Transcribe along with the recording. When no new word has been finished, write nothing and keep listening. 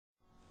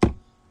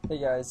Hey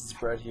guys, it's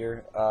Brett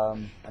here.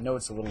 I know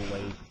it's a little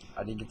late.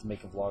 I didn't get to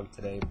make a vlog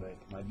today, but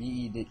my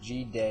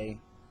VEDJ day,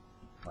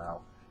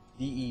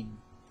 VEDJ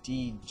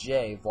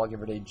Vlog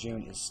Every Day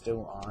June is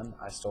still on.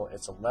 It's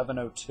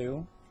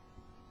 11:02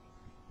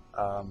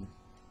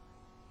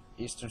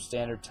 Eastern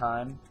Standard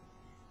Time.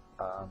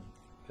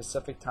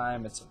 Pacific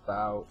Time, it's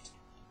about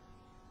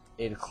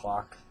 8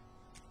 o'clock.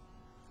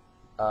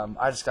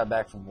 I just got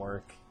back from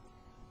work.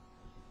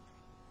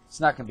 It's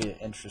not going to be an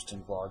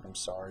interesting vlog, I'm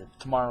sorry.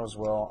 Tomorrow as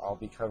well, I'll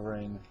be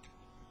covering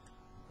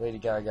Lady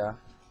Gaga,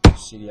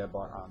 CD I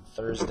bought on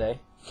Thursday.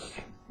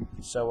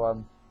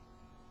 So,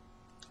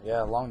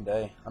 yeah, long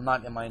day. I'm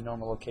not in my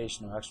normal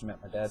location. I'm actually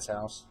at my dad's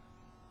house.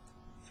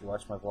 If you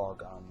watched my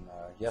vlog on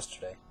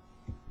yesterday,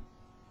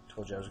 I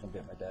told you I was going to be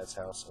at my dad's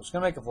house. I was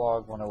going to make a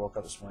vlog when I woke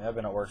up this morning. I've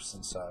been at work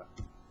since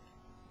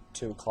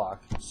 2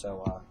 o'clock.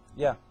 So,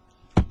 yeah.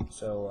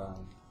 So,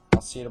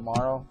 I'll see you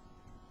tomorrow.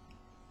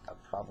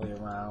 Probably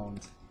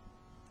around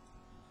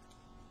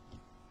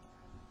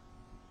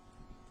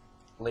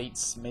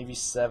late, maybe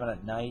 7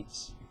 at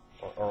night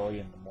or early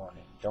in the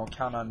morning. Don't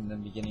count on the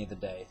beginning of the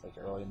day, like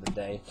early in the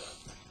day.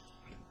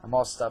 I'm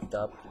all stuffed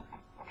up.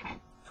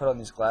 Put on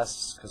these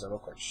glasses because I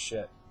look like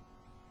shit.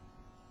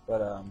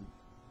 But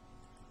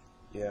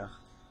yeah.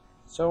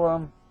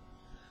 So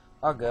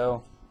I'll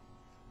go.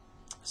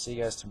 See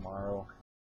you guys tomorrow.